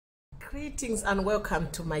Greetings and welcome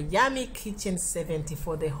to my Yummy Kitchen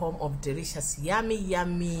 74, the home of delicious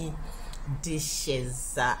yummy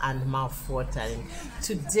dishes and mouth-watering.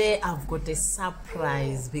 Today I've got a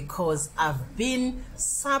surprise because I've been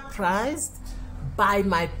surprised by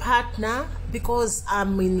my partner because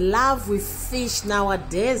I'm in love with fish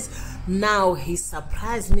nowadays. Now he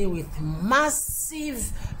surprised me with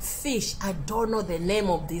massive fish. I don't know the name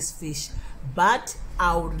of this fish, but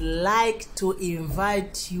I would like to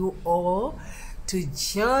invite you all to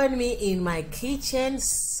join me in my kitchen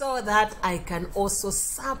so that I can also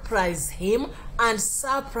surprise him and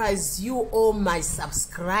surprise you all, my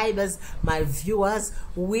subscribers, my viewers,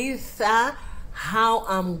 with how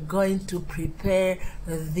I'm going to prepare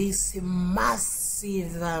this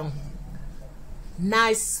massive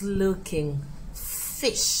nice looking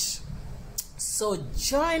fish. So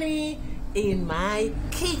join me in my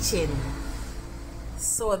kitchen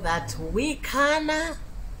so that we can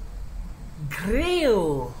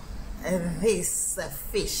grill this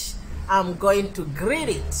fish. I'm going to grill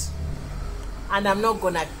it and I'm not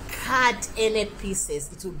gonna cut any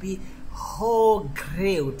pieces. It will be whole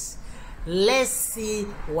grilled. Let's see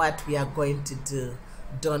what we are going to do.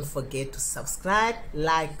 Don't forget to subscribe,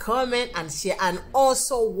 like, comment and share, and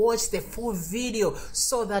also watch the full video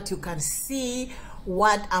so that you can see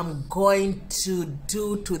what I'm going to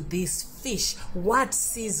do to this fish, what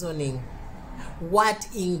seasoning, what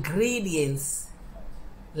ingredients.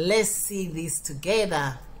 Let's see this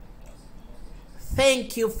together.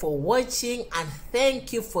 Thank you for watching and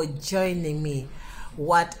thank you for joining me.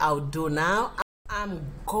 What I'll do now, I'm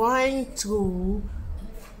going to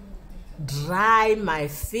dry my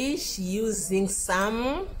fish using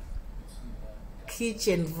some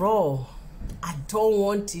kitchen raw. I don't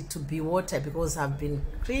want it to be water because I've been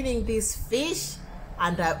cleaning this fish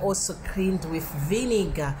and I also cleaned with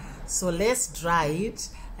vinegar. So let's dry it,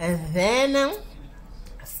 and then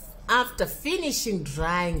after finishing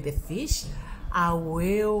drying the fish, I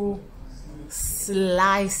will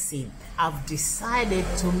slice it. I've decided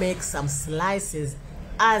to make some slices.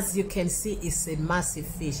 As you can see, it's a massive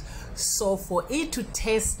fish, so for it to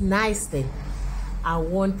taste nicely, I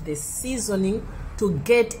want the seasoning to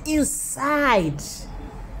get inside.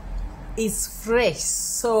 It's fresh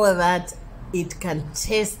so that it can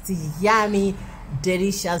taste yummy,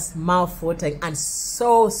 delicious, mouth-watering, and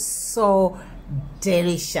so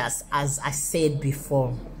delicious, as I said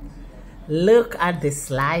before. Look at the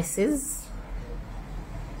slices.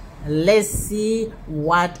 Let's see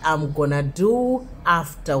what I'm gonna do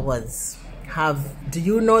afterwards. Do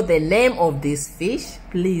you know the name of this fish?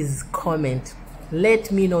 Please comment.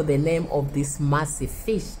 Let me know the name of this massive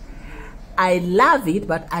fish. I love it,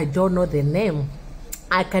 but I don't know the name.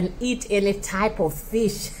 I can eat any type of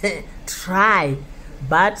fish, try,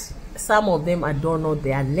 but some of them I don't know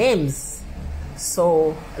their names.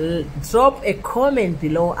 So drop a comment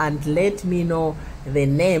below and let me know the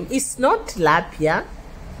name. It's not tilapia.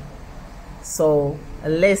 So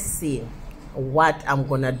let's see. What I'm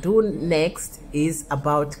gonna do next is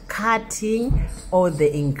about cutting all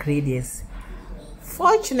the ingredients.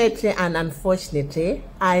 Fortunately and unfortunately,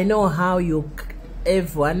 I know how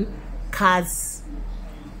everyone cuts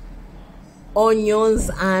onions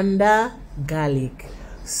and garlic.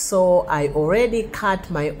 So I already cut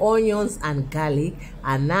my onions and garlic,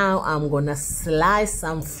 and now I'm gonna slice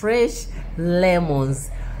some fresh lemons.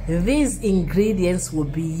 These ingredients will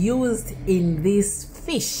be used in this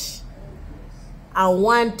fish. I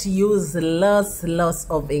want to use lots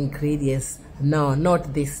of ingredients. No,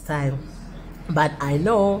 not this time, but I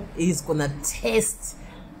know it's gonna taste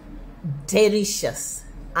delicious,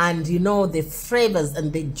 and you know, the flavors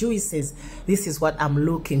and the juices, this is what I'm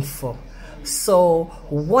looking for. So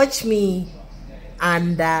watch me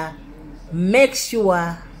and make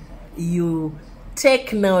sure you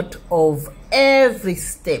take note of every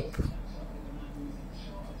step.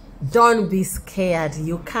 Don't be scared.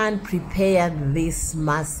 You can't prepare this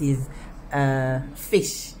massive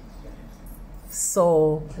fish.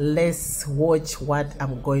 So let's watch what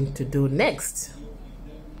I'm going to do next.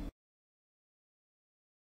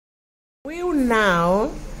 We'll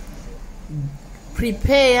now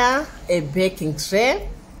prepare a baking tray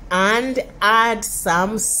and add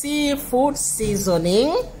some seafood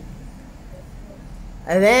seasoning.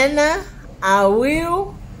 Then I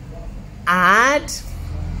will add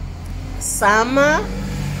some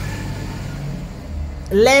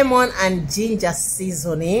lemon and ginger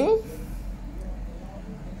seasoning.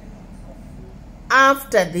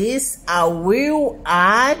 After this, I will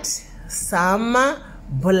add some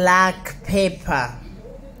black pepper.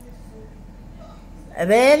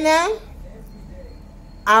 Then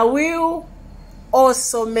I will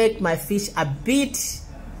also make my fish a bit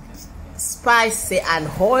spicy and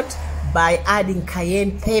hot by adding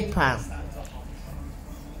cayenne pepper.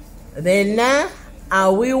 Then I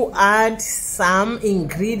will add some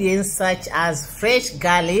ingredients such as fresh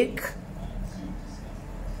garlic,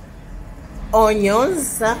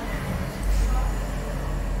 onions,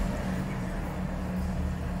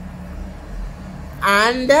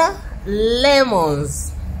 and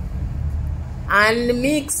lemons, and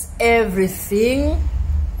mix everything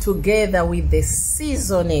together with the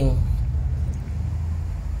seasoning.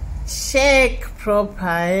 Check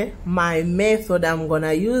properly my method. I'm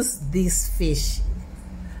gonna use this fish.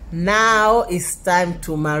 Now it's time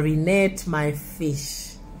to marinate my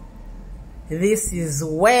fish. This is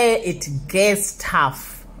where it gets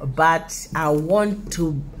tough, but I want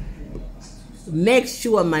to make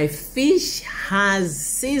sure my fish has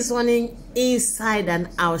seasoning inside and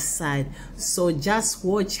outside. So just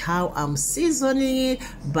watch how I'm seasoning it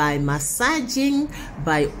by massaging,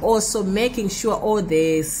 by also making sure all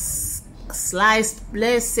the sliced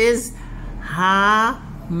places are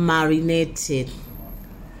marinated.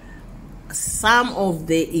 Some of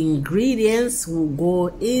the ingredients will go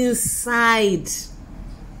inside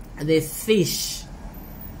the fish,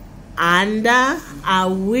 and I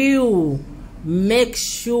will make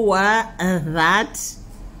sure that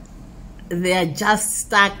they are just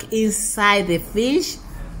stuck inside the fish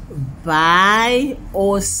by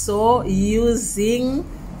also using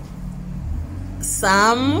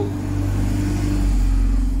some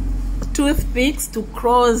toothpicks to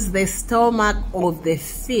cross the stomach of the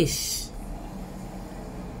fish.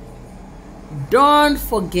 Don't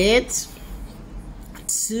forget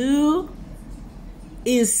to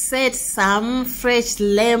insert some fresh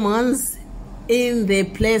lemons in the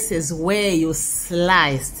places where you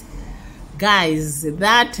sliced. Guys,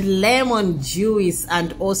 that lemon juice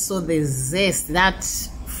and also the zest, that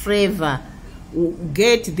flavor will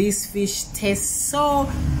get this fish taste so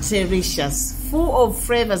delicious, full of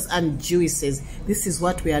flavors and juices. This is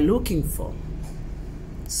what we are looking for.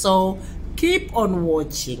 So keep on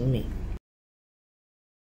watching me.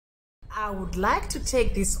 I would like to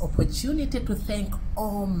take this opportunity to thank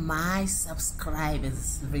all my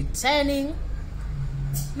subscribers, returning,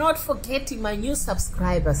 not forgetting my new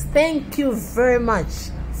subscribers. Thank you very much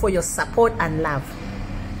for your support and love.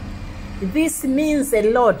 This means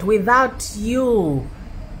a lot. Without you,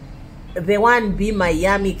 the one be my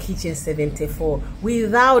Yummy Kitchen 74.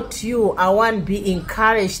 Without you, I won't be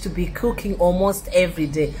encouraged to be cooking almost every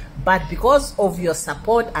day. But because of your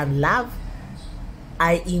support and love,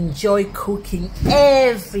 I enjoy cooking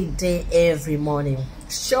every day, every morning,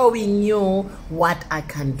 showing you what I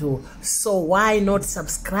can do. So why not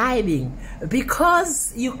subscribing?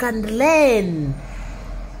 Because you can learn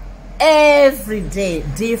every day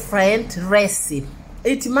different recipe.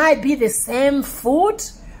 It might be the same food,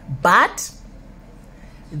 but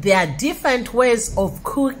there are different ways of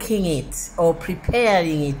cooking it or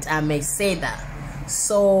preparing it, I may say that.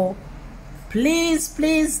 So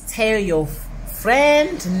please tell your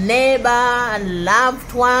friend, neighbor,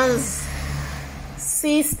 loved ones,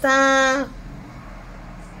 sister,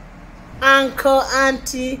 uncle,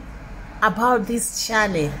 auntie about this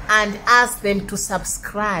channel and ask them to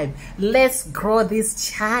subscribe. Let's grow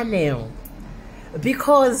this channel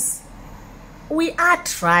because we are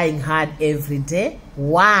trying hard every day.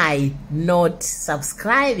 Why not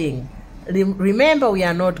subscribing? Remember, we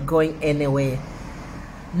are not going anywhere.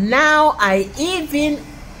 Now I even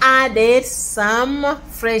added some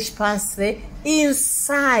fresh parsley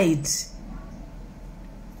inside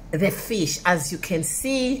the fish, as you can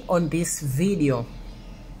see on this video,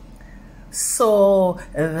 so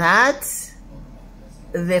that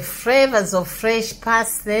the flavors of fresh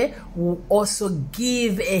parsley will also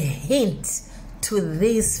give a hint to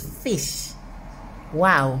this fish.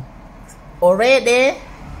 Wow, already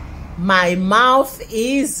my mouth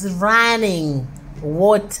is running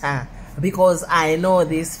water because I know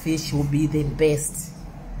this fish will be the best.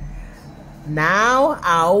 Now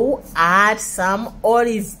I'll add some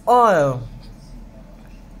olive oil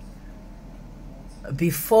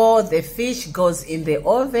before the fish goes in the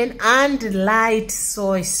oven, and light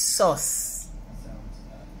soy sauce.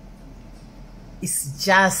 It's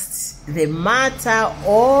just the matter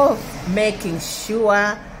of making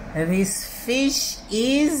sure this fish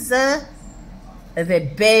is the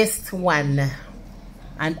best one.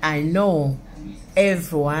 And I know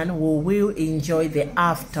everyone will enjoy the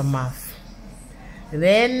aftermath.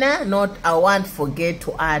 Then I won't forget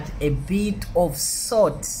to add a bit of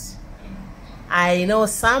salt. I know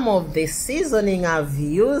some of the seasoning I've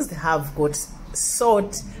used have got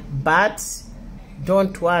salt, but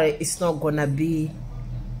Don't worry, it's not gonna be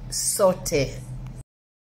salty.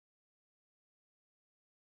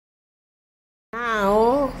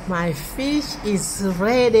 Now my fish is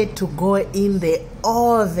ready to go in the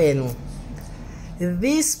oven.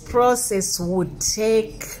 This process would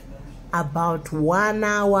take about 1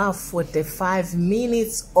 hour 45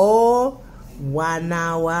 minutes or 1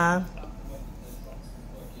 hour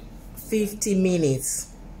 50 minutes.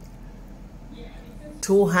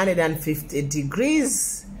 250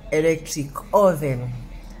 degrees electric oven.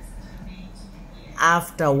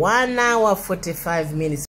 After 1 hour 45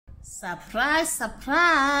 minutes. Surprise,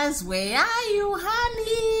 surprise, where are you,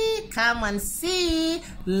 honey? Come and see.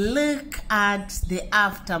 Look at the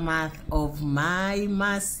aftermath of my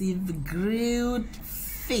massive grilled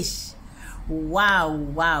fish. Wow,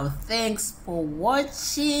 wow. Thanks for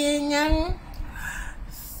watching.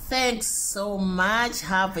 Thanks so much.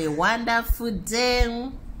 Have a wonderful day.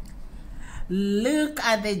 Look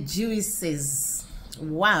at the juices.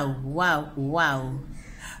 Wow, wow, wow.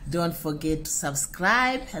 Don't forget to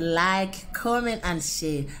subscribe, like, comment, and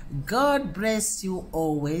share. God bless you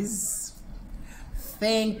always.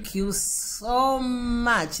 Thank you so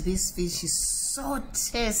much. This fish is so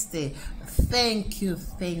tasty. Thank you,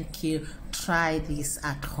 thank you. Try this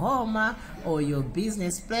at home or your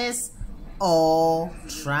business place, or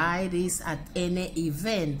try this at any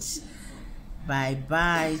event. Bye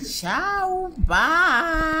bye. Ciao. Bye.